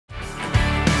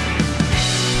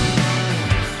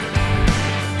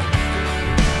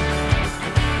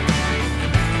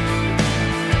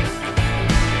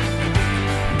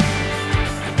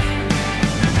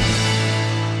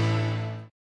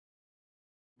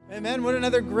Amen. What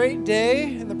another great day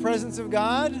in the presence of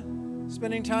God.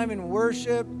 Spending time in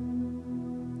worship,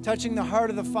 touching the heart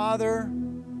of the Father,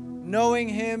 knowing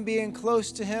Him, being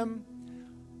close to Him.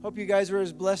 Hope you guys were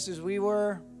as blessed as we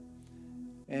were.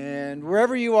 And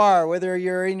wherever you are, whether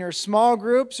you're in your small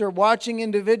groups or watching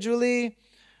individually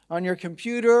on your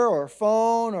computer or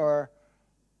phone or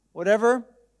whatever,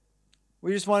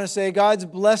 we just want to say God's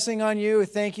blessing on you.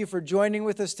 Thank you for joining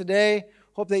with us today.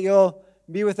 Hope that you'll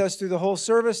be with us through the whole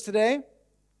service today.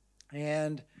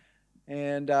 And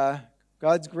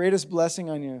God's greatest blessing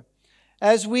on you.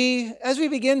 As we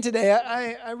begin today,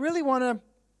 I really want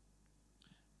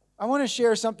to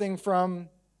share something from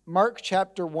Mark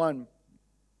chapter 1.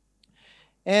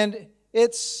 And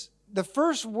it's the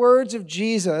first words of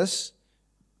Jesus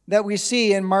that we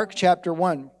see in Mark chapter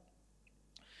 1.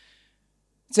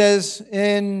 It says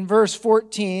in verse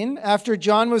 14, after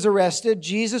John was arrested,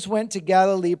 Jesus went to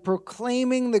Galilee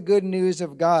proclaiming the good news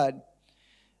of God.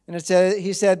 And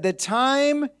he said, the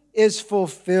time is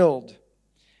fulfilled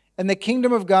and the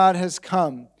kingdom of God has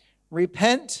come.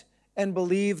 Repent and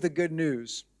believe the good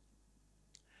news.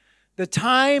 The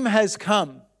time has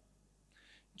come.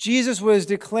 Jesus was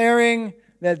declaring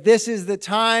that this is the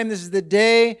time, this is the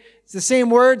day. It's the same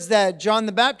words that John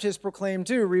the Baptist proclaimed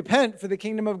too. Repent, for the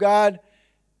kingdom of God,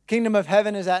 kingdom of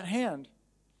heaven is at hand.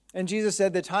 And Jesus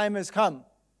said the time has come.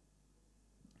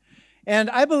 And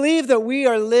I believe that we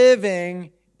are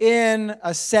living in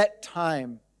a set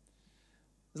time.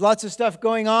 There's lots of stuff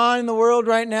going on in the world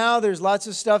right now. There's lots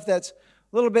of stuff that's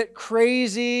a little bit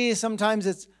crazy.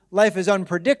 Sometimes life is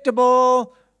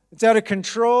unpredictable. It's out of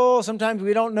control. Sometimes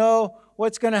we don't know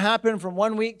what's going to happen from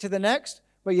one week to the next.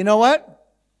 But you know what?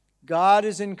 God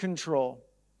is in control.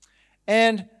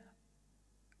 And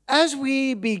as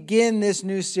we begin this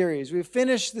new series, we've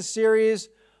finished the series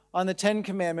on the Ten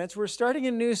Commandments. We're starting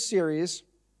a new series.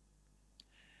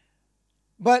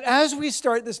 But as we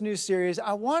start this new series,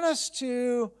 I want us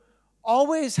to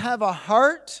always have a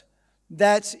heart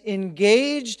that's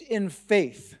engaged in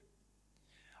faith.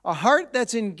 A heart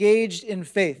that's engaged in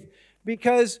faith.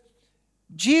 Because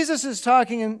Jesus is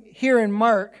talking here in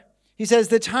Mark. He says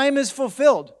the time is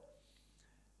fulfilled.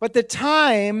 But the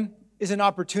time is an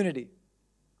opportunity.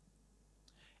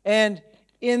 And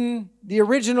in the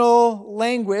original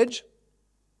language,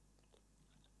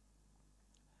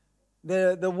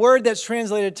 the word that's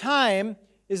translated time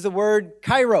is the word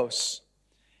kairos.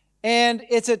 And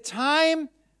it's a time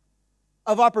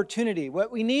of opportunity.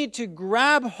 What we need to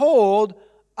grab hold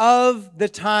of the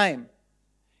time.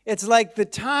 It's like the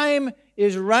time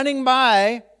is running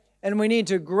by and we need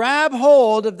to grab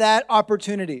hold of that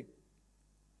opportunity.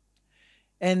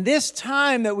 And this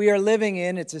time that we are living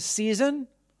in, it's a season,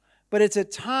 but it's a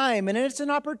time and it's an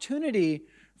opportunity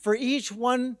for each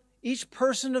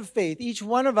person of faith, each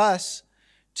one of us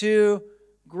to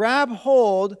grab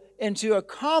hold and to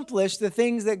accomplish the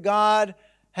things that God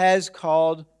has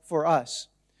called for us.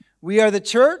 We are the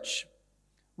church.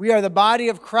 We are the body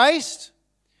of Christ.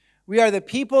 We are the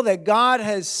people that God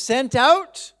has sent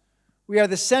out. We are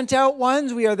the sent out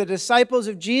ones. We are the disciples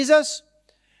of Jesus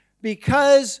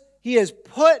because He has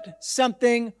put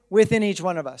something within each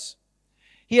one of us.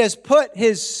 He has put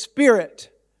His Spirit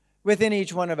within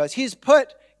each one of us. He's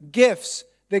put gifts,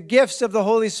 the gifts of the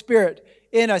Holy Spirit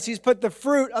in us. He's put the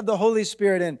fruit of the Holy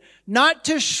Spirit in. Not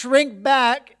to shrink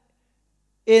back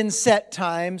in set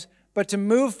times, but to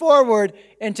move forward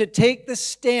and to take the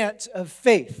stance of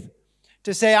faith.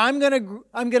 To say, I'm going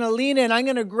to lean in. I'm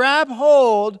going to grab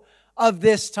hold of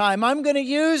this time. I'm going to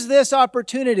use this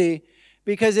opportunity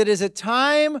because it is a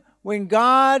time when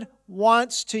God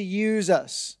wants to use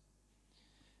us.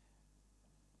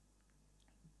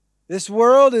 This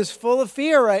world is full of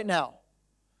fear right now.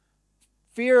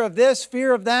 Fear of this,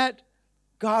 fear of that.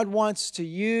 God wants to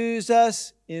use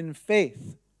us in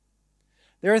faith.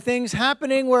 There are things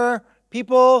happening where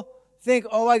people think,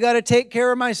 oh, I got to take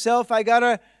care of myself. I got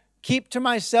to keep to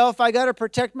myself. I got to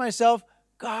protect myself.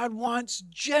 God wants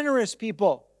generous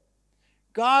people.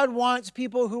 God wants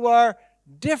people who are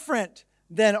different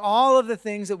than all of the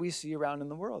things that we see around in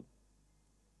the world.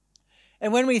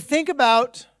 And when we think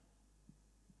about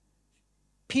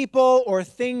people or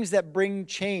things that bring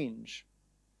change,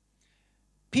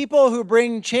 people who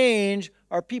bring change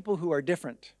are people who are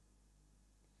different.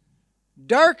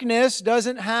 Darkness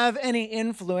doesn't have any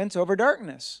influence over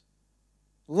darkness.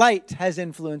 Light has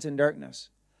influence in darkness.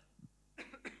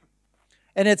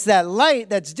 And it's that light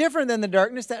that's different than the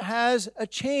darkness that has a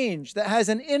change, that has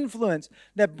an influence,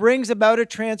 that brings about a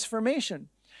transformation.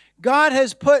 God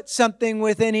has put something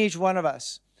within each one of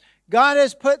us. God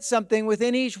has put something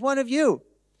within each one of you.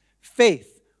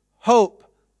 Faith, hope,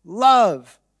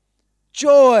 love,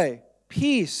 joy,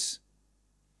 peace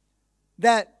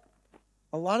that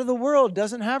a lot of the world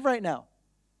doesn't have right now.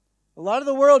 A lot of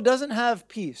the world doesn't have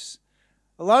peace.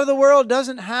 A lot of the world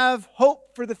doesn't have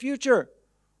hope for the future.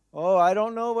 Oh, I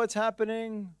don't know what's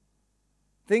happening.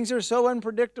 Things are so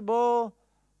unpredictable.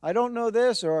 I don't know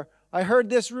this, or I heard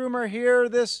this rumor here,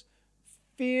 this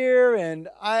fear and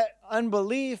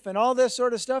unbelief and all this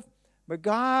sort of stuff. But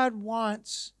God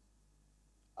wants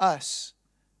us.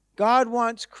 God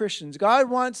wants Christians. God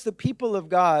wants the people of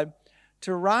God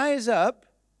to rise up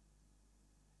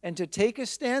and to take a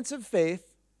stance of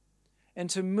faith and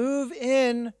to move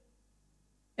in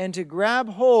and to grab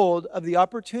hold of the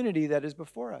opportunity that is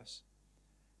before us.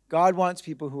 God wants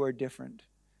people who are different.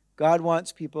 God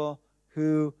wants people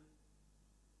who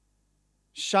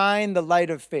shine the light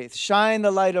of faith, shine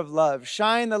the light of love,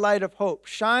 shine the light of hope,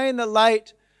 shine the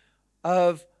light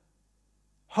of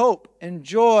hope and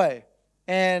joy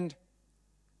and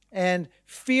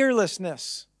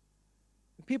fearlessness.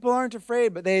 People aren't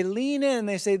afraid, but they lean in and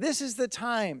they say, this is the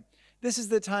time. This is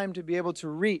the time to be able to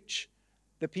reach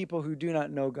the people who do not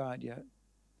know God yet.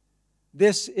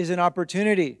 This is an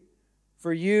opportunity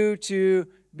for you to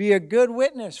be a good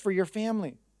witness for your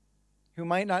family who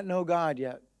might not know God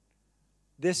yet.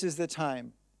 This is the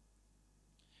time.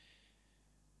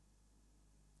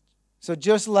 So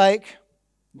just like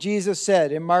Jesus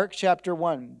said in Mark chapter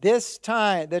 1, this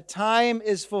time, the time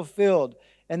is fulfilled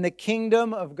and the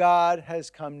kingdom of God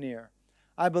has come near.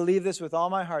 I believe this with all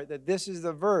my heart, that this is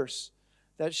the verse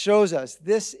that shows us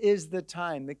this is the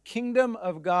time. The kingdom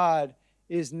of God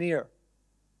is near.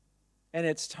 And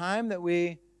it's time that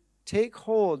we take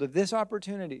hold of this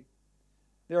opportunity.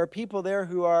 There are people there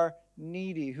who are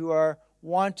needy, who are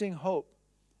wanting hope.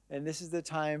 And this is the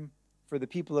time for the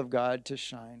people of God to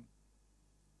shine.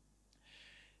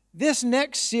 This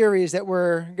next series that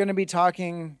we're going to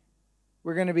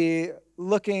be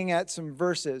looking at some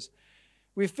verses.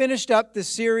 We finished up the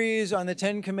series on the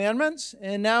 10 Commandments,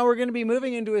 and now we're going to be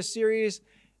moving into a series,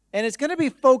 and it's going to be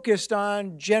focused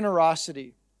on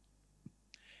generosity.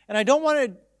 And I don't want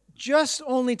to just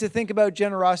only to think about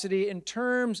generosity in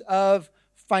terms of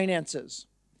finances,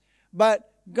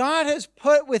 but God has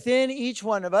put within each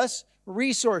one of us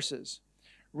resources.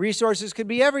 Resources could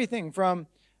be everything from,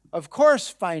 of course,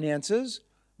 finances,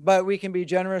 but we can be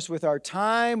generous with our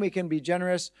time, we can be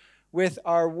generous with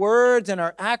our words and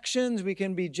our actions. We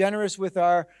can be generous with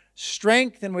our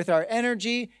strength and with our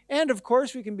energy. And of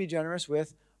course, we can be generous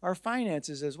with our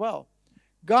finances as well.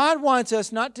 God wants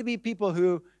us not to be people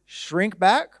who shrink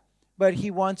back, but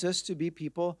He wants us to be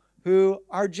people who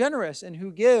are generous and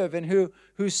who give and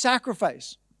who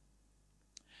sacrifice.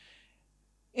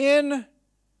 In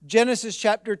Genesis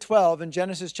chapter 12 and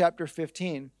Genesis chapter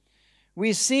 15,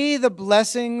 we see the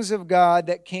blessings of God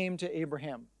that came to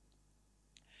Abraham.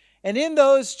 And in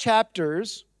those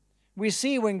chapters, we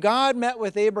see when God met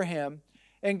with Abraham,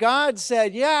 and God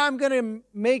said, yeah, I'm going to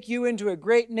make you into a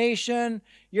great nation.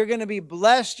 You're going to be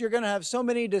blessed. You're going to have so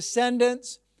many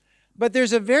descendants. But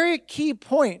there's a very key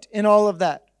point in all of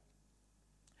that.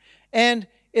 And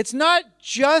it's not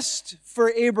just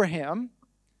for Abraham,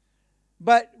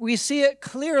 but we see it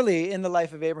clearly in the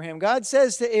life of Abraham. God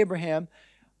says to Abraham,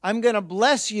 I'm going to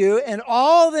bless you, and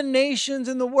all the nations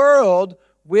in the world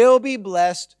will be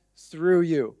blessed through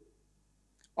you.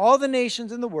 All the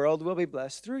nations in the world will be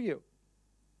blessed through you.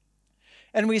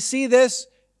 And we see this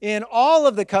in all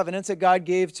of the covenants that God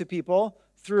gave to people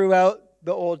throughout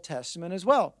the Old Testament as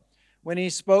well. When He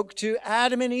spoke to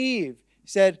Adam and Eve, He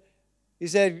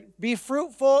said, be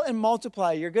fruitful and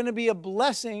multiply. You're going to be a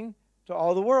blessing to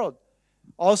all the world.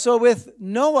 Also with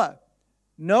Noah.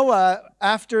 Noah,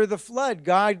 after the flood,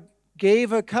 God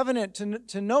gave a covenant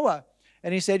to Noah.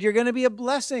 And He said, you're going to be a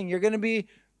blessing. You're going to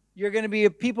be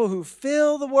a people who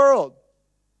fill the world.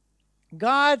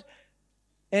 God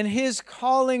and His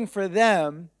calling for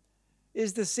them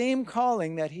is the same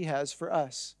calling that He has for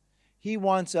us. He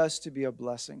wants us to be a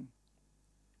blessing.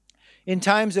 In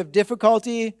times of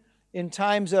difficulty, in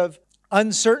times of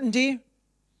uncertainty,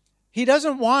 God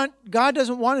doesn't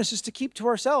want us just to keep to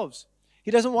ourselves. He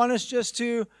doesn't want us just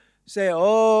to say,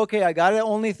 oh, okay, I got to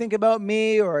only think about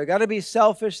me, or I got to be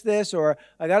selfish this, or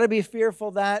I got to be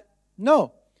fearful that.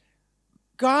 No.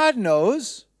 God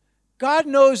knows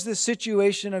the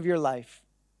situation of your life.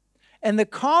 And the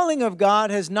calling of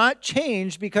God has not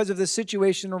changed because of the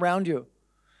situation around you.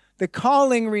 The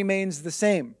calling remains the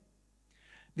same.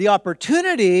 The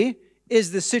opportunity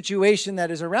is the situation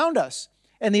that is around us.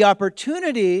 And the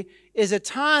opportunity is a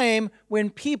time when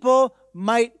people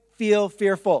might feel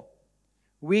fearful.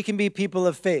 We can be people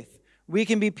of faith. We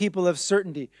can be people of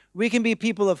certainty. We can be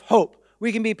people of hope.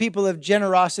 We can be people of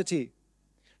generosity.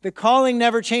 The calling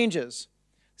never changes.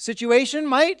 Situation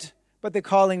might, but the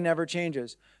calling never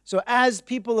changes. So as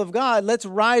people of God, let's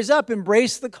rise up,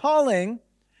 embrace the calling,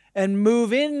 and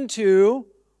move into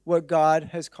what God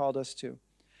has called us to.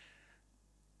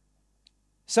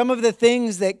 Some of the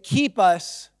things that keep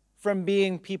us from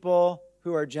being people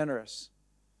who are generous.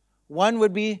 One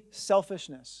would be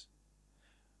selfishness.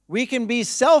 We can be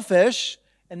selfish,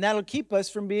 and that'll keep us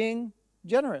from being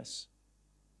generous.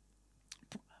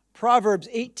 Proverbs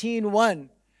 18:1.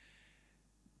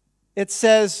 It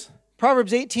says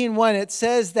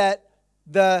that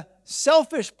the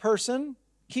selfish person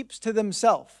keeps to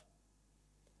themselves.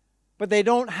 But they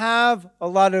don't have a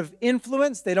lot of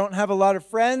influence. They don't have a lot of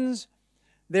friends.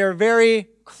 They're very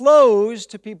close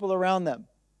to people around them.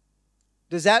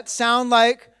 Does that sound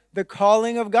like the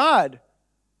calling of God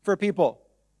for people?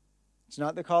 It's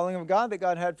not the calling of God that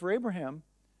God had for Abraham.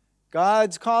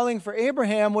 God's calling for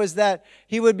Abraham was that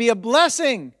he would be a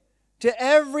blessing to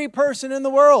every person in the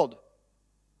world.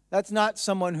 That's not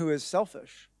someone who is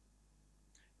selfish.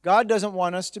 God doesn't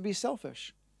want us to be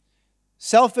selfish.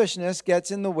 Selfishness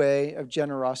gets in the way of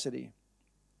generosity.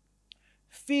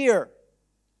 Fear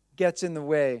gets in the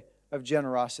way of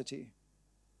generosity.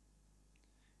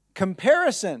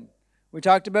 Comparison. We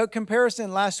talked about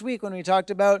comparison last week when we talked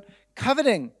about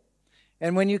coveting.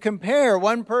 And when you compare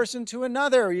one person to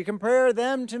another, or you compare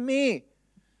them to me,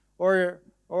 or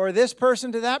this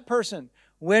person to that person,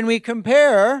 when we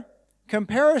compare,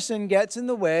 comparison gets in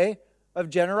the way of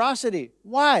generosity.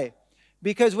 Why?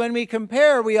 Because when we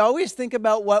compare, we always think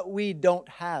about what we don't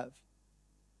have.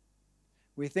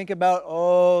 We think about,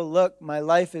 oh, look, my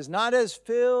life is not as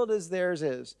filled as theirs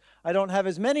is. I don't have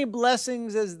as many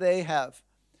blessings as they have.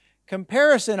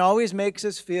 Comparison always makes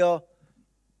us feel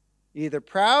either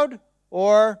proud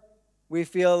or we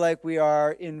feel like we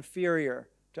are inferior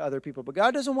to other people. But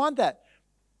God doesn't want that.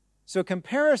 So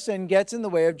comparison gets in the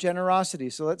way of generosity.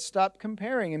 So let's stop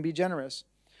comparing and be generous.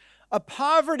 A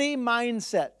poverty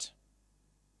mindset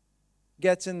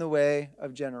gets in the way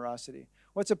of generosity.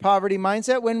 What's a poverty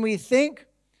mindset? When we think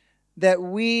that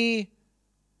we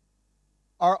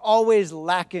are always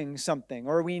lacking something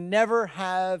or we never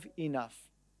have enough.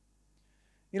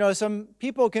 You know, some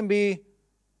people can be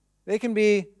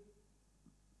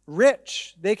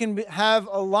rich. They can have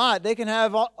a lot. They can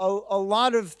have a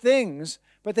lot of things,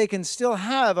 but they can still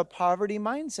have a poverty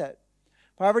mindset.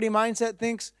 Poverty mindset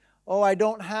thinks, oh, I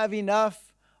don't have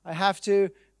enough. I have to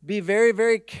be very,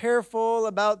 very careful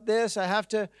about this. I have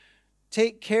to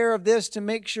take care of this to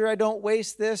make sure I don't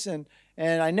waste this, and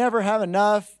I never have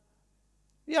enough.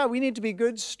 Yeah, we need to be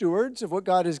good stewards of what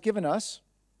God has given us,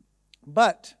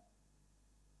 but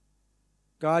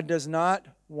God does not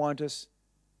want us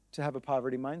to have a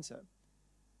poverty mindset.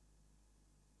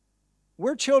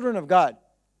 We're children of God.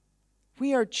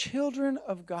 We are children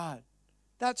of God.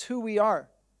 That's who we are.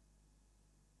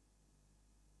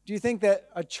 Do you think that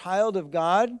a child of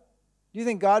God, do you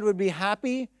think God would be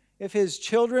happy if his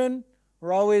children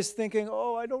were always thinking,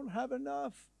 oh, I don't have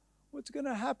enough. What's going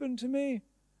to happen to me?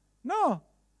 No.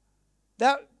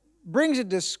 That brings a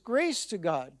disgrace to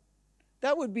God.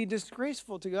 That would be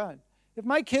disgraceful to God. If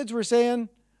my kids were saying,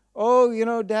 oh, you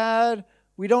know, Dad,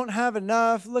 we don't have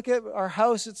enough. Look at our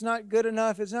house. It's not good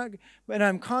enough. It's not. And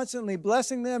I'm constantly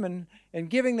blessing them and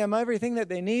giving them everything that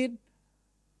they need.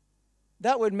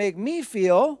 That would make me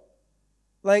feel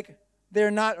like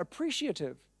they're not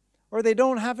appreciative or they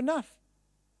don't have enough.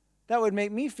 That would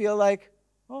make me feel like,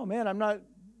 oh man, I'm not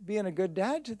being a good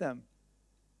dad to them.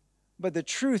 But the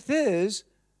truth is,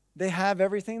 they have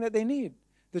everything that they need.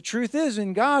 The truth is,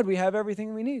 in God, we have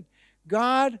everything we need.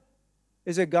 God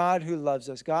is a God who loves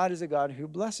us. God is a God who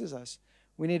blesses us.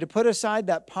 We need to put aside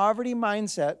that poverty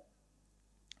mindset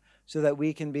so that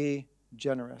we can be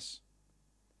generous.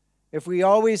 If we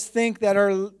always think that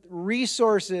our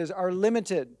resources are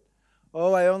limited,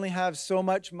 oh, I only have so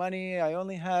much money, I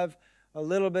only have a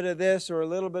little bit of this or a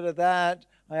little bit of that,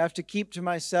 I have to keep to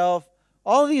myself.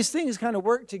 All these things kind of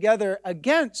work together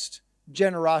against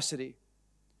generosity.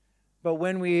 But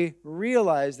when we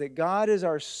realize that God is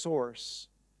our source,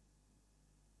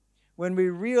 when we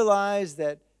realize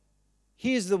that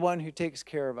He's the one who takes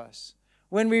care of us,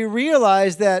 when we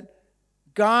realize that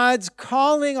God's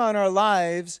calling on our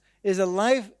lives is a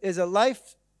life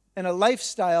and a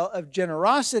lifestyle of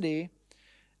generosity,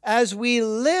 as we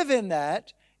live in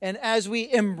that and as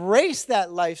we embrace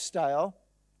that lifestyle,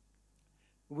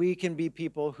 we can be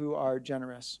people who are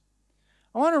generous.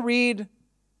 I want to read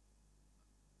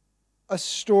a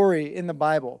story in the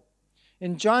Bible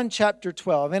in John chapter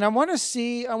 12. And I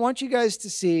want you guys to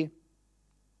see,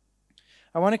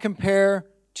 I want to compare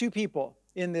two people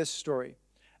in this story.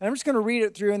 And I'm just going to read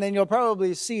it through, and then you'll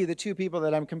probably see the two people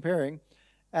that I'm comparing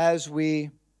as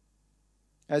we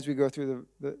go through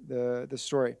the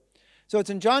story. So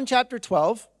it's in John chapter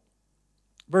 12,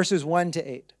 verses 1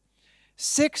 to 8.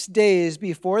 6 days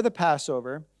before the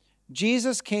Passover,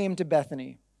 Jesus came to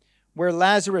Bethany, where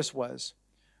Lazarus was,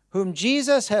 whom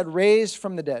Jesus had raised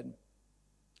from the dead.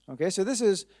 Okay, so this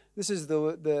is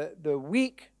the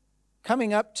week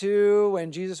coming up to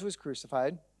when Jesus was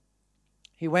crucified.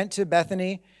 He went to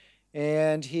Bethany,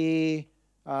 and he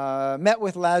met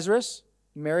with Lazarus,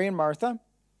 Mary and Martha.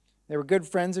 They were good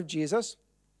friends of Jesus.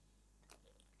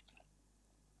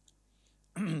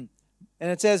 And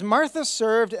it says, Martha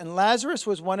served, and Lazarus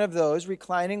was one of those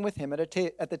reclining with him at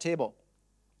the table.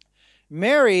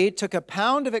 Mary took a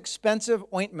pound of expensive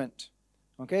ointment.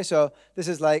 Okay, so this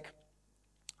is like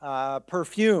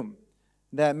perfume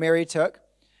that Mary took.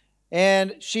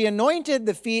 And she anointed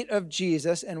the feet of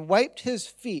Jesus and wiped his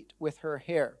feet with her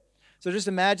hair. So just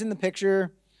imagine the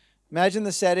picture. Imagine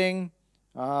the setting.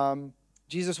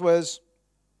 Jesus was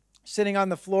sitting on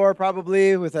the floor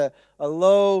probably with a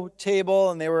low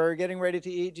table, and they were getting ready to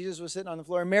eat. Jesus was sitting on the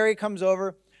floor. Mary comes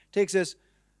over, takes this,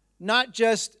 not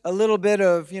just a little bit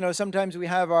of, sometimes we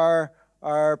have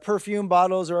our perfume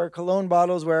bottles or our cologne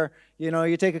bottles where,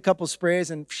 you take a couple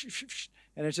sprays and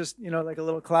it's just, like a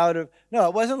little cloud of, no,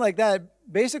 it wasn't like that.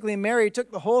 Basically, Mary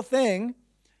took the whole thing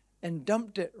and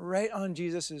dumped it right on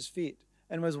Jesus' feet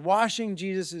and was washing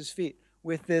Jesus' feet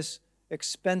with this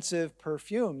expensive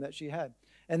perfume that she had.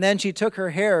 And then she took her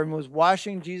hair and was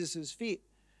washing Jesus' feet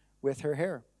with her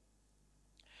hair.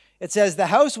 It says, the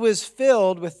house was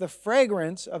filled with the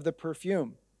fragrance of the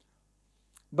perfume.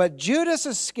 But Judas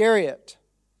Iscariot,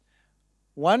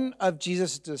 one of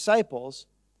Jesus' disciples,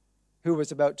 who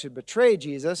was about to betray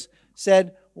Jesus,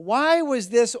 said, why was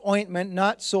this ointment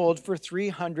not sold for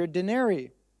 300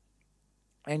 denarii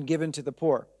and given to the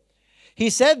poor? He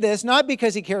said this not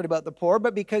because he cared about the poor,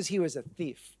 but because he was a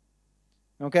thief.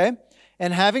 Okay?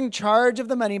 And having charge of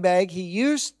the money bag, he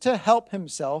used to help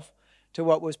himself to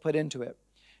what was put into it.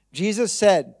 Jesus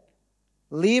said,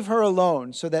 leave her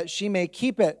alone so that she may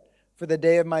keep it for the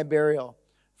day of my burial.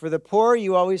 For the poor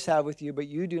you always have with you, but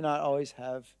you do not always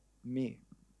have me.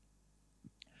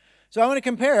 So I want to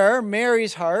compare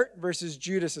Mary's heart versus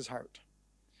Judas's heart.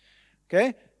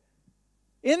 Okay?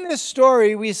 In this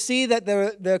story, we see that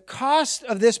the cost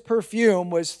of this perfume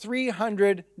was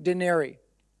 300 denarii.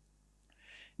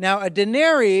 Now, a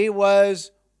denarii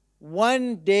was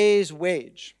 1 day's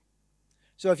wage.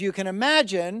 So if you can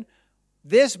imagine,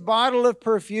 this bottle of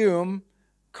perfume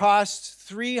costs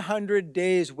 300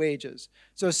 days' wages.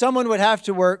 So someone would have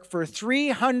to work for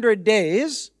 300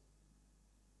 days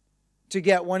to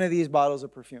get one of these bottles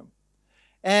of perfume.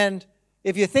 And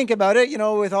if you think about it,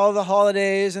 with all the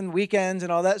holidays and weekends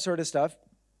and all that sort of stuff,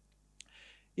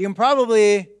 you can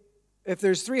probably, if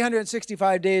there's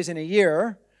 365 days in a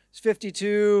year, it's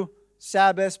 52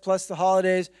 Sabbaths plus the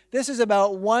holidays. This is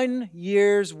about 1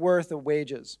 year's worth of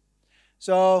wages.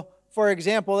 So, for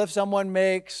example, if someone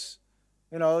makes,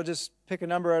 just pick a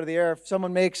number out of the air, if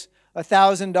someone makes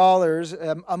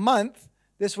 $1,000 a month,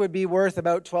 this would be worth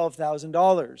about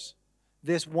 $12,000,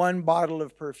 this one bottle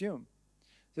of perfume.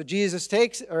 So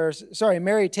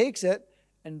Mary takes it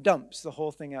and dumps the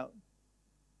whole thing out.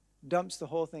 Dumps the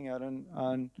whole thing out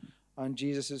on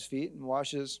Jesus' feet and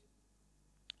washes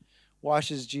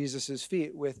Jesus'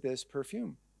 feet with this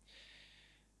perfume.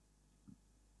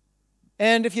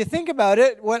 And if you think about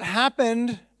it, what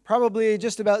happened probably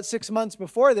just about 6 months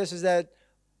before this is that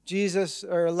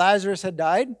Lazarus had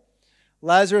died.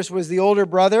 Lazarus was the older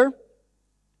brother.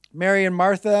 Mary and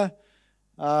Martha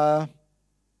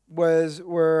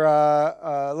were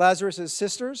Lazarus'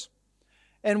 sisters.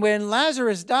 And when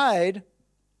Lazarus died,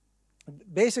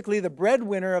 basically the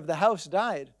breadwinner of the house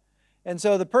died. And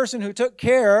so the person who took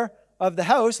care of the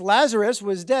house, Lazarus,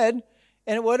 was dead,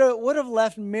 and it would have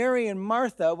left Mary and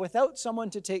Martha without someone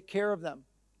to take care of them.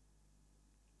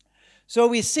 So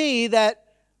we see that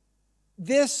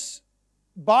this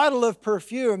bottle of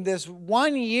perfume, this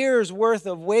 1 year's worth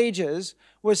of wages,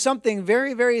 was something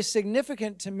very, very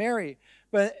significant to Mary.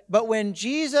 But when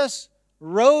Jesus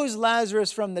rose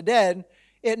Lazarus from the dead,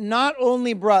 it not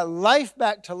only brought life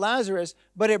back to Lazarus,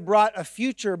 but it brought a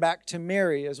future back to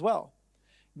Mary as well.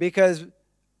 Because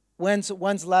once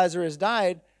Lazarus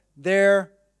died,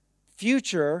 their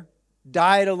future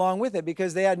died along with it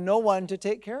because they had no one to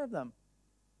take care of them.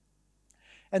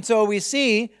 And so we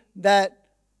see that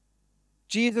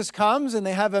Jesus comes and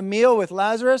they have a meal with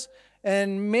Lazarus,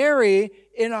 and Mary,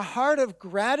 in a heart of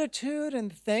gratitude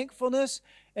and thankfulness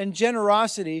and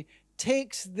generosity,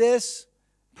 takes this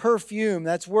perfume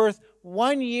that's worth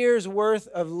 1 year's worth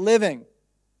of living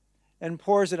and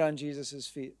pours it on Jesus'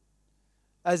 feet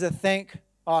as a thank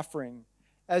offering,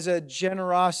 as a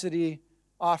generosity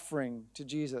offering to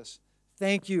Jesus.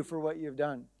 Thank you for what you've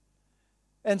done.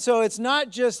 And so it's not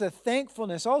just a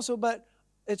thankfulness also, but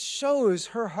it shows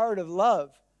her heart of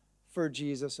love for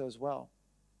Jesus as well.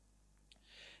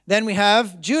 Then we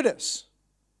have Judas.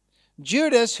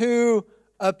 Judas, who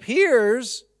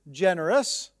appears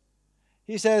generous.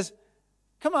 He says,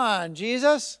 come on,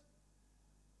 Jesus.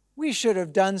 We should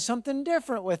have done something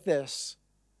different with this.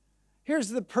 Here's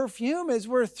the perfume is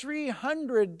worth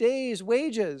 300 days'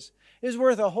 wages, is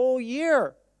worth a whole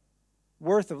year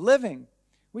worth of living.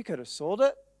 We could have sold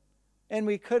it, and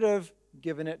we could have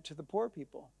given it to the poor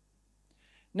people.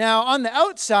 Now, on the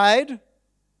outside,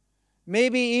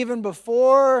 maybe even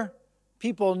before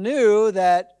people knew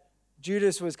that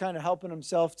Judas was kind of helping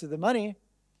himself to the money,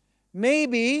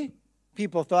 maybe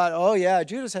people thought, oh yeah,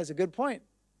 Judas has a good point.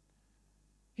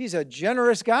 He's a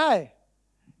generous guy.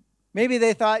 Maybe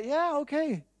they thought, yeah,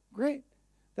 okay, great.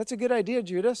 That's a good idea,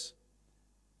 Judas.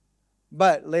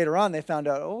 But later on they found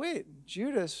out, oh wait,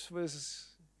 Judas was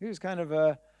he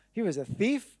was a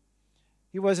thief.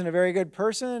 He wasn't a very good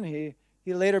person. He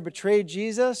later betrayed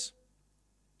Jesus.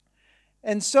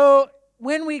 And so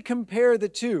when we compare the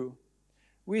two,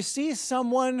 we see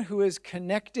someone who is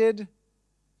connected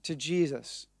to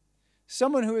Jesus,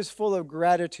 someone who is full of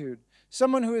gratitude,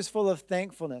 someone who is full of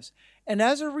thankfulness. And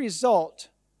as a result,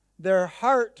 their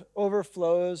heart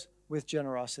overflows with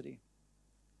generosity.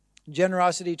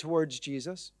 Generosity towards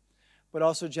Jesus, but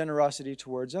also generosity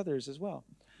towards others as well.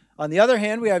 On the other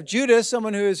hand, we have Judas,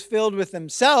 someone who is filled with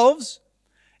themselves,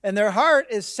 and their heart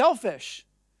is selfish.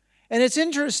 And it's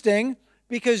interesting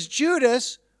because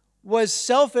Judas was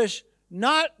selfish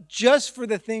not just for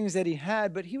the things that he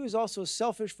had, but he was also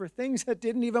selfish for things that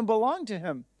didn't even belong to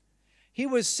him. He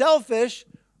was selfish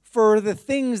for the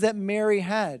things that Mary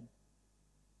had.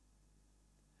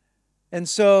 And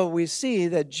so we see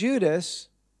that Judas,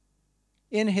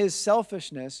 in his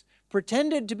selfishness,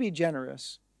 pretended to be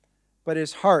generous, but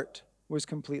his heart was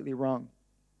completely wrong.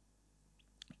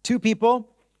 Two people,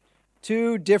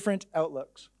 two different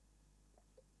outlooks.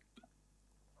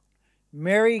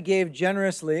 Mary gave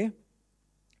generously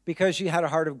because she had a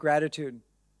heart of gratitude.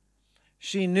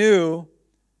 She knew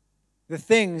the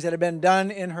things that had been done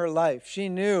in her life. She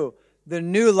knew the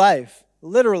new life,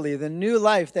 literally the new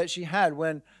life that she had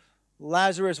when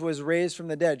Lazarus was raised from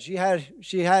the dead. She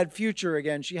had future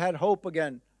again. She had hope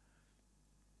again.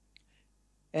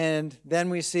 And then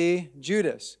we see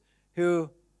Judas, who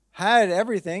had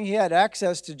everything. He had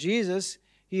access to Jesus.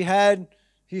 He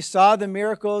saw the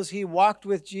miracles. He walked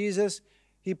with Jesus.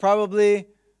 He probably,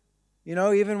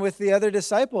 even with the other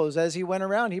disciples, as he went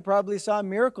around, he probably saw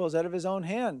miracles out of his own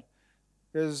hand.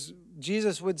 Because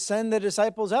Jesus would send the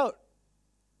disciples out.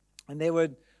 And they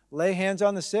would lay hands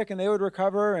on the sick and they would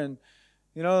recover, and,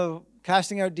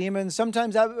 casting out demons.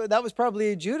 Sometimes that was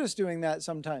probably Judas doing that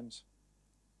sometimes.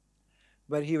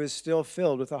 But he was still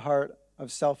filled with a heart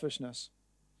of selfishness.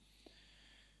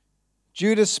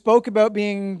 Judas spoke about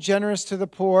being generous to the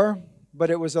poor, but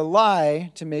it was a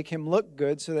lie to make him look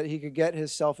good so that he could get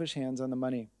his selfish hands on the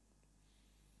money.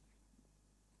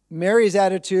 Mary's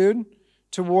attitude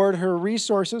toward her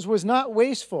resources was not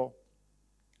wasteful,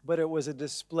 but it was a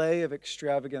display of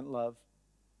extravagant love.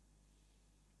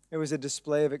 It was a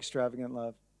display of extravagant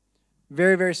love.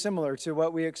 Very, very similar to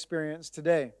what we experience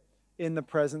today in the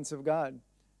presence of God.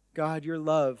 God, your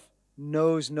love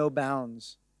knows no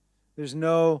bounds. There's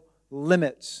no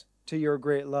limits to your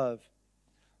great love.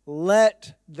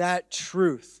 Let that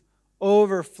truth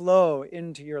overflow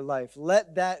into your life.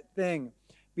 Let that thing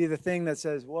be the thing that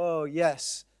says, whoa,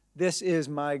 yes, this is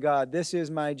my God. This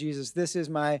is my Jesus. This is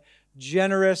my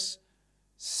generous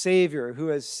Savior who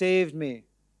has saved me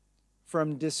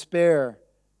from despair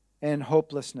and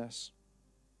hopelessness.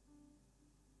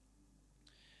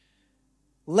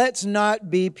 Let's not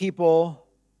be people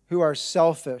who are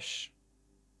selfish,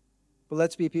 but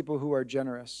let's be people who are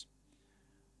generous.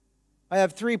 I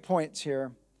have 3 points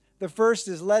here. The first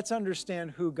is let's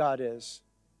understand who God is.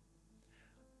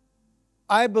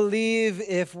 I believe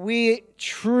if we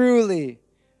truly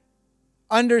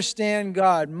understand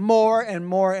God more and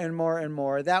more and more and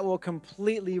more, that will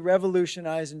completely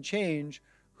revolutionize and change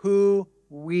who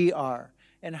we are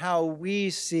and how we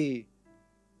see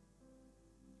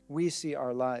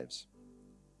our lives.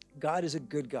 God is a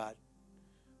good God.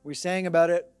 We sang about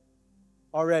it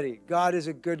already. God is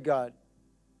a good God.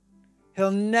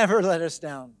 He'll never let us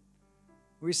down.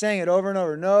 We sang it over and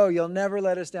over. No, you'll never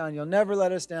let us down. You'll never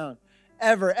let us down.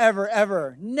 Ever, ever,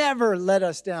 ever. Never let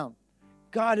us down.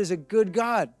 God is a good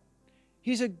God.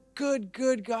 He's a good,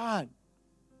 good God.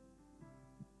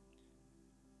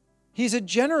 He's a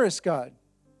generous God.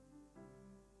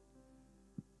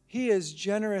 He is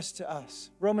generous to us.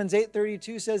 Romans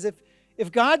 8:32 says,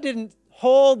 if God didn't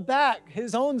hold back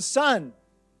his own son,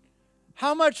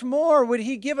 how much more would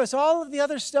he give us all of the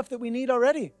other stuff that we need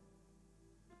already?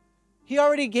 He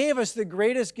already gave us the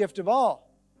greatest gift of all.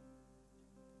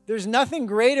 There's nothing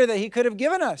greater that he could have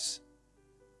given us.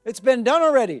 It's been done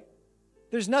already.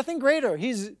 There's nothing greater.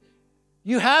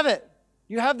 You have it.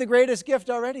 You have the greatest gift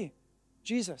already,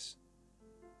 Jesus.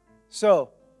 So,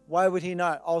 why would he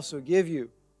not also give you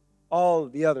all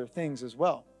the other things as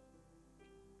well?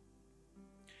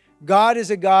 God is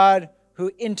a God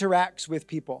who interacts with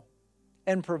people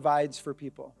and provides for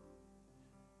people.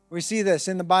 We see this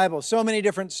in the Bible, so many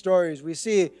different stories. We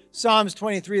see Psalms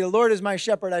 23, the Lord is my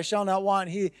shepherd, I shall not want.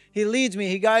 He leads me,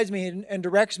 he guides me, and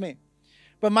directs me.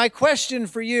 But my question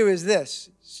for you is this.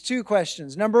 It's two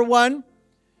questions. Number one,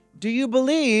 do you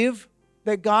believe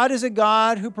that God is a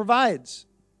God who provides?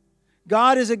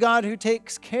 God is a God who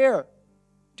takes care.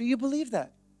 Do you believe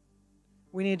that?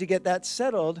 We need to get that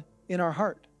settled in our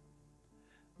heart.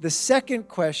 The second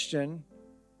question,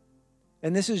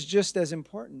 and this is just as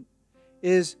important,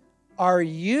 is, are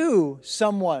you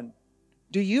someone?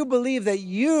 Do you believe that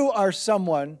you are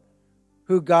someone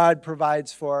who God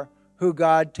provides for, who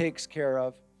God takes care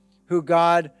of, who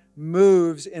God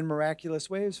moves in miraculous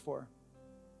ways for?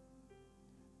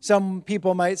 Some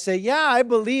people might say, yeah, I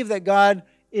believe that God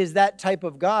is that type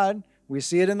of God. We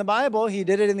see it in the Bible. He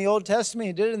did it in the Old Testament.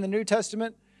 He did it in the New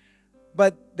Testament.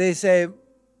 But they say,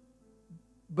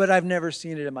 but I've never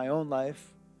seen it in my own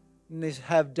life. And they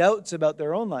have doubts about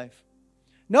their own life.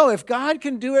 No, if God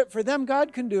can do it for them,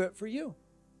 God can do it for you.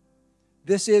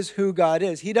 This is who God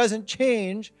is. He doesn't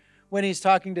change when he's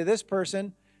talking to this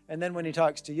person and then when he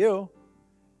talks to you.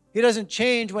 He doesn't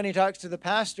change when he talks to the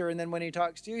pastor and then when he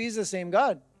talks to you. He's the same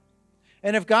God.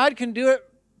 And if God can do it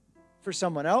for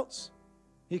someone else,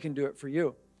 he can do it for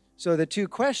you. So the two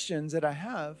questions that I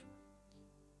have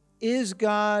is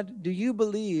do you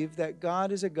believe that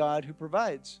God is a God who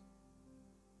provides?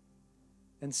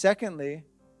 And secondly,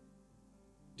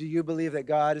 do you believe that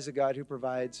God is a God who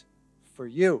provides for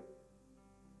you?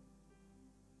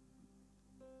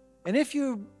 And if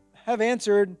you have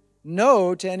answered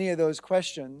no to any of those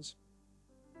questions,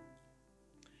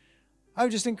 I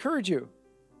would just encourage you.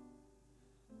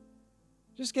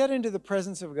 Just get into the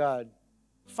presence of God.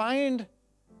 Find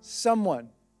someone.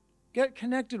 Get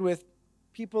connected with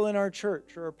people in our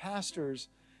church or our pastors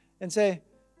and say,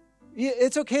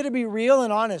 it's okay to be real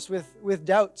and honest with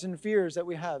doubts and fears that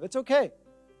we have. It's okay.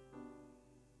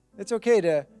 It's okay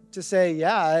to say,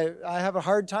 yeah, I have a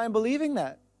hard time believing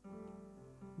that.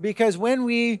 Because when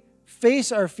we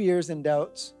face our fears and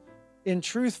doubts in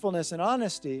truthfulness and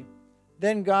honesty,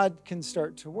 then God can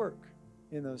start to work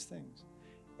in those things.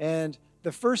 And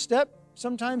the first step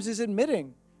sometimes is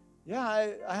admitting,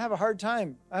 yeah, I have a hard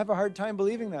time. I have a hard time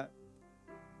believing that.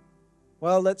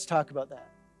 Well, let's talk about that.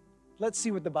 Let's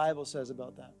see what the Bible says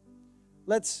about that.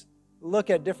 Let's look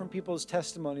at different people's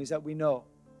testimonies that we know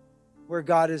where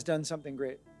God has done something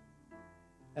great.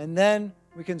 And then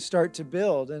we can start to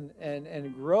build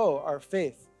and grow our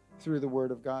faith through the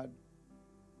Word of God.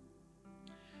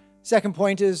 Second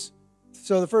point is,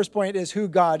 so the first point is who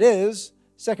God is.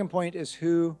 Second point is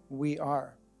who we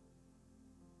are.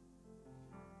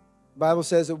 The Bible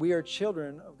says that we are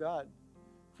children of God.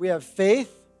 If we have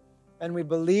faith and we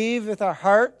believe with our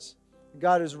hearts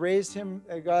God has raised him,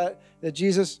 that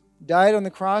Jesus died on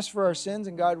the cross for our sins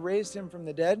and God raised him from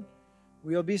the dead,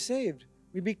 we'll be saved.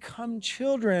 We become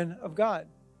children of God.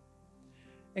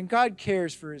 And God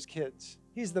cares for his kids.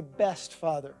 He's the best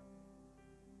father.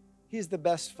 He's the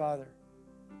best father.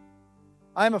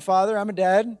 I'm a father, I'm a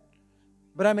dad,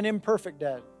 but I'm an imperfect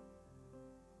dad.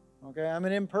 Okay, I'm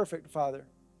an imperfect father.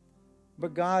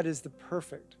 But God is the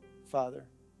perfect father.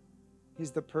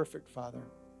 He's the perfect father.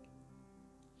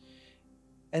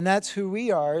 And that's who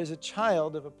we are, as a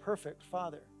child of a perfect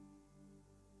father.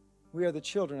 We are the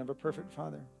children of a perfect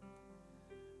father.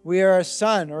 We are a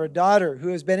son or a daughter who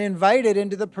has been invited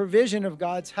into the provision of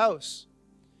God's house.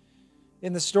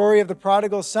 In the story of the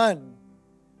prodigal son,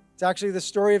 it's actually the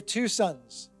story of two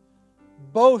sons.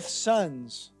 Both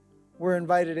sons were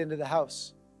invited into the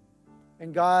house.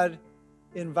 And God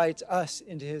invites us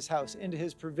into his house, into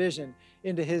his provision,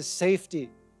 into his safety.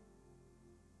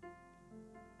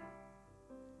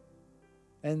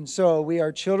 And so we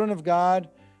are children of God.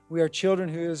 We are children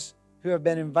who have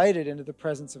been invited into the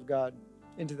presence of God,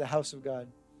 into the house of God.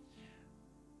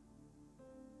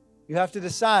 You have to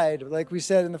decide, like we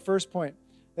said in the first point,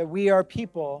 that we are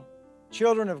people,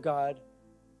 children of God,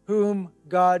 whom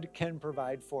God can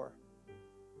provide for.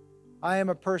 I am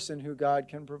a person who God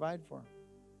can provide for.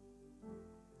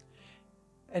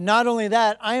 And not only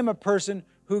that, I am a person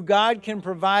who God can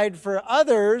provide for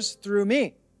others through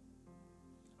me.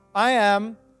 I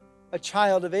am a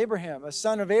child of Abraham, a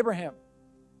son of Abraham.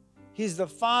 He's the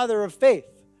father of faith.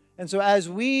 And so as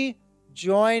we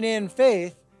join in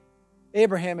faith,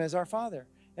 Abraham is our father.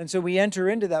 And so we enter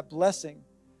into that blessing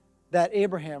that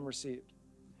Abraham received.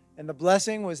 And the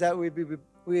blessing was that we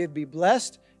would be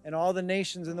blessed, and all the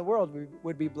nations in the world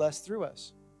would be blessed through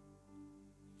us.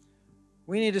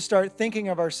 We need to start thinking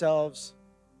of ourselves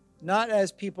not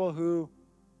as people who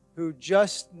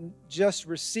just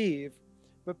receive,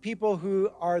 but people who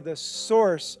are the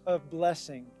source of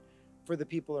blessing for the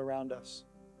people around us.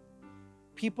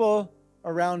 People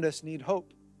around us need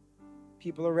hope.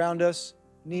 People around us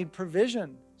need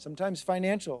provision, sometimes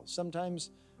financial,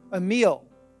 sometimes a meal.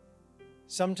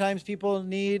 Sometimes people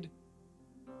need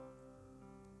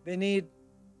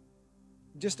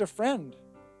just a friend.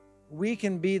 We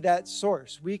can be that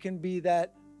source. We can be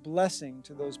that blessing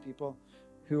to those people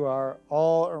who are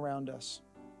all around us.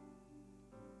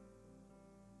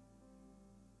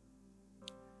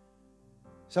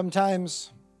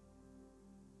 Sometimes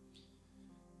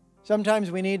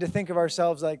we need to think of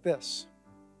ourselves like this,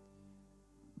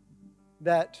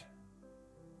 that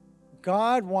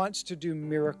God wants to do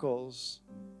miracles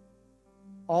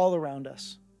all around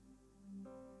us.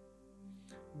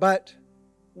 But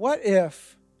what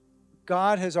if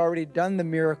God has already done the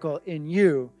miracle in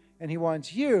you, and He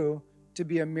wants you to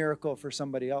be a miracle for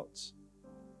somebody else?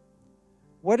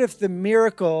 What if the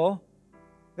miracle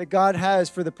that God has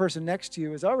for the person next to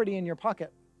you is already in your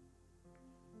pocket?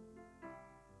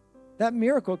 That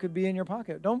miracle could be in your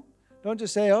pocket. Don't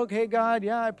just say, okay, God,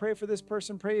 yeah, I pray for this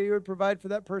person, pray you would provide for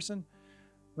that person.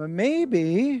 But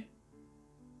maybe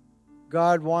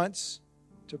God wants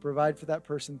to provide for that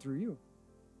person through you.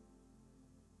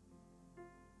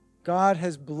 God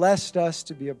has blessed us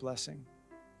to be a blessing.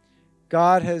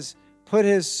 God has put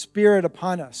His Spirit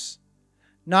upon us,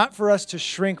 not for us to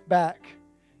shrink back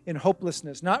in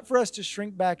hopelessness, not for us to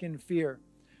shrink back in fear,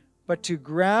 but to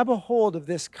grab a hold of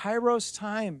this Kairos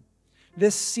time,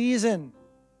 this season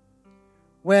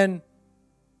when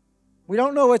we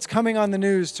don't know what's coming on the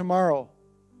news tomorrow.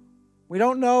 We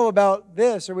don't know about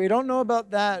this or we don't know about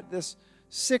that, this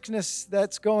sickness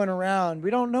that's going around.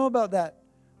 We don't know about that.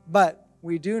 But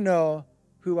we do know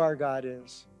who our God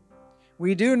is.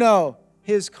 We do know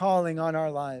His calling on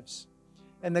our lives.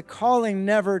 And the calling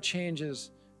never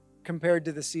changes compared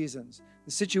to the seasons.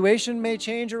 The situation may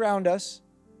change around us.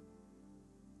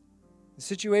 The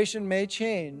situation may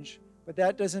change, but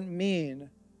that doesn't mean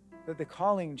that the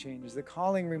calling changes. The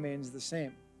calling remains the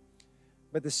same.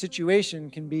 But the situation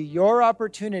can be your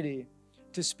opportunity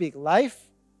to speak life,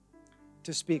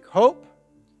 to speak hope,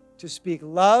 to speak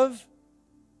love,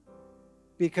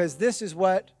 because this is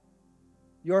what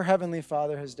your Heavenly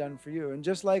Father has done for you. And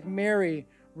just like Mary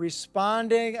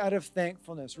responding out of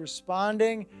thankfulness,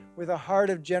 responding with a heart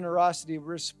of generosity,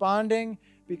 responding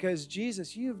because,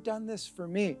 Jesus, you've done this for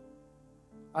me.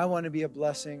 I want to be a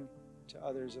blessing to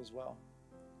others as well.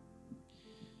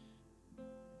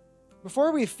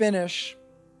 Before we finish,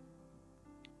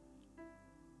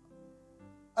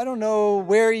 I don't know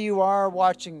where you are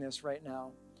watching this right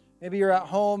now. Maybe you're at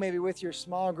home, maybe with your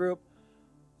small group.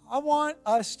 I want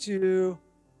us to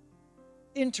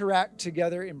interact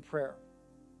together in prayer.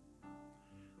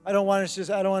 I don't want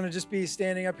to just be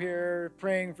standing up here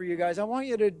praying for you guys. I want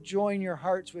you to join your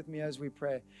hearts with me as we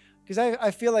pray, because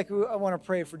I feel like I want to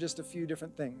pray for just a few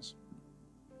different things.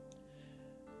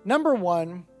 Number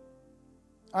one,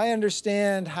 I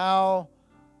understand how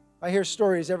I hear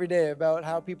stories every day about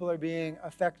how people are being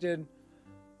affected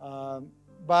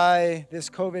by this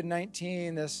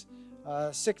COVID-19, this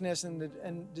sickness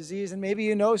and disease. And maybe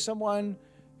you know someone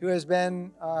who has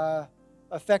been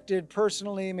affected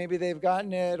personally. Maybe they've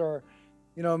gotten it, or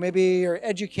maybe your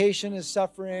education is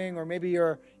suffering, or maybe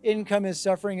your income is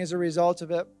suffering as a result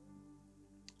of it.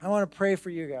 I want to pray for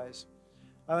you guys.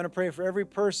 I want to pray for every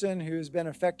person who's been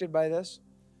affected by this.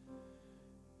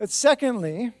 But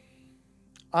secondly,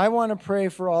 I want to pray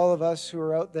for all of us who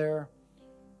are out there,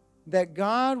 that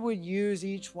God would use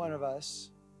each one of us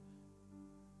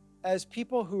as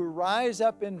people who rise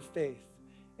up in faith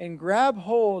and grab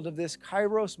hold of this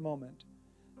Kairos moment,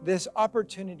 this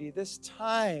opportunity, this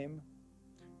time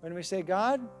when we say,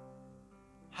 God,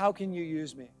 how can you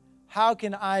use me? How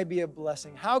can I be a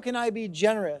blessing? How can I be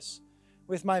generous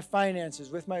with my finances,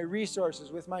 with my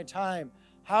resources, with my time?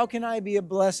 How can I be a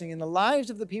blessing in the lives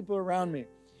of the people around me?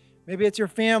 Maybe it's your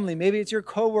family, maybe it's your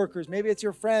coworkers, maybe it's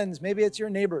your friends, maybe it's your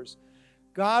neighbors.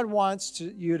 God wants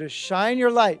you to shine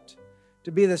your light,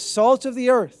 to be the salt of the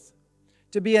earth,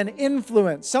 to be an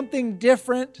influence, something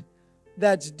different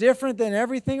that's different than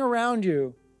everything around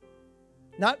you.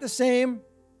 Not the same,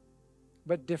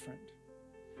 but different.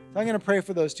 So I'm going to pray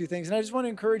for those two things. And I just want to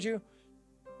encourage you,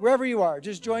 wherever you are,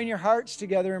 just join your hearts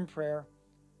together in prayer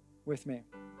with me.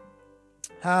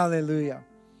 Hallelujah.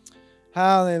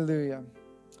 Hallelujah.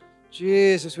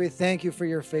 Jesus, we thank you for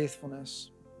your faithfulness.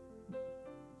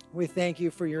 We thank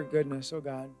you for your goodness, oh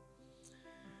God.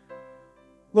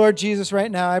 Lord Jesus,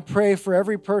 right now, I pray for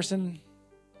every person,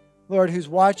 Lord, who's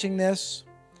watching this,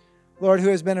 Lord, who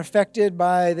has been affected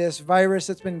by this virus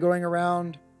that's been going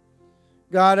around.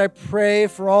 God, I pray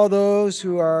for all those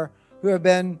who have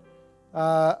been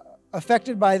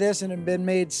affected by this and have been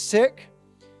made sick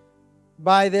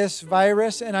by this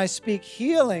virus, and I speak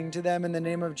healing to them in the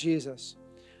name of Jesus.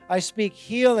 I speak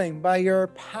healing by your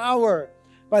power,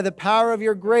 by the power of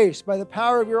your grace, by the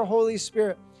power of your Holy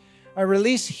Spirit. I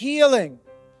release healing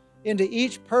into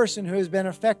each person who has been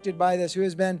affected by this, who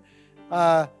has been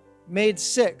made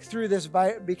sick through this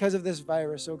because of this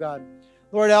virus, oh God.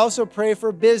 Lord, I also pray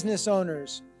for business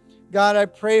owners. God, I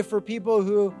pray for people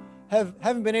who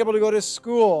haven't been able to go to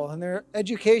school and their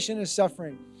education is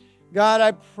suffering. God,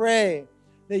 I pray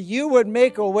that you would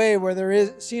make a way where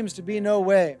there seems to be no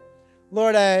way.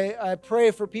 Lord, I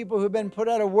pray for people who've been put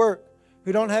out of work,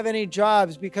 who don't have any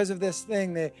jobs because of this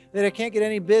thing. They can't get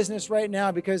any business right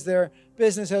now because their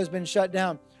business has been shut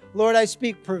down. Lord, I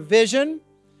speak provision,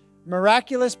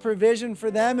 miraculous provision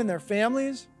for them and their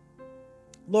families.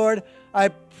 Lord, I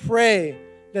pray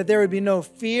that there would be no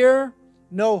fear,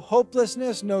 no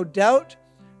hopelessness, no doubt,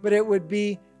 but it would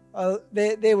be,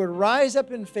 they would rise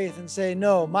up in faith and say,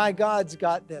 no, my God's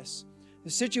got this. The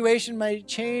situation might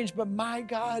change, but my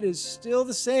God is still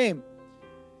the same.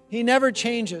 He never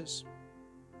changes.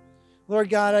 Lord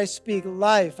God, I speak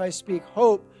life, I speak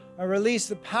hope, I release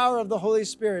the power of the Holy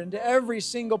Spirit into every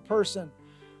single person,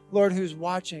 Lord, who's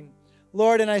watching.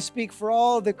 Lord, and I speak for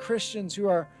all the Christians who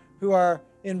are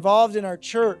involved in our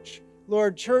church,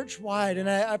 Lord, church-wide, and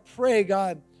I pray,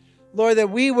 God, Lord, that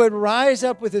we would rise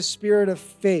up with a spirit of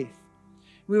faith.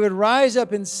 We would rise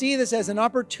up and see this as an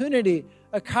opportunity,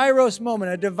 a kairos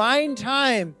moment, a divine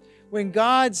time when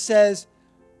God says,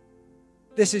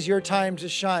 this is your time to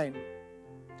shine.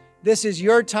 This is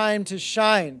your time to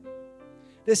shine.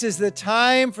 This is the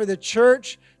time for the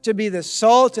church to be the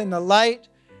salt and the light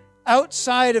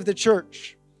outside of the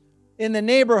church, in the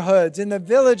neighborhoods, in the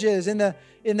villages, in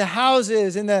the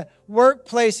houses, in the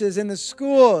workplaces, in the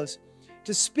schools,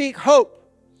 to speak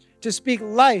hope, to speak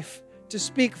life, to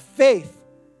speak faith,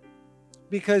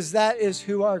 because that is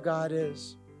who our God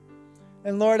is.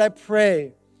 And Lord, I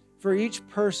pray for each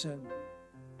person,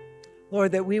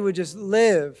 Lord, that we would just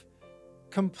live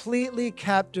completely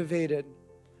captivated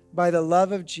by the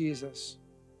love of Jesus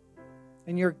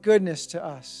and your goodness to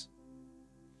us.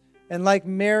 And like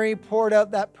Mary poured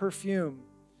out that perfume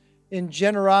in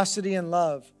generosity and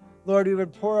love, Lord, we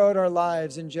would pour out our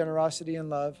lives in generosity and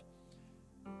love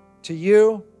to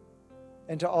you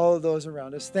and to all of those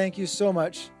around us. Thank you so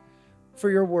much for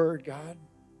your word, God.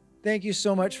 Thank you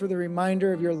so much for the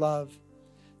reminder of your love.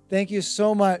 Thank you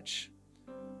so much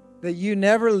that you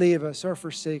never leave us or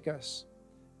forsake us,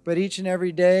 but each and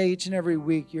every day, each and every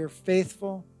week, you're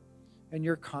faithful and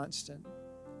you're constant.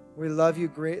 We love you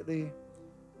greatly.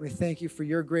 We thank you for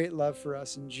your great love for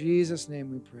us. In Jesus'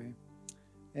 name we pray.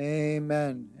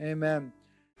 Amen. Amen.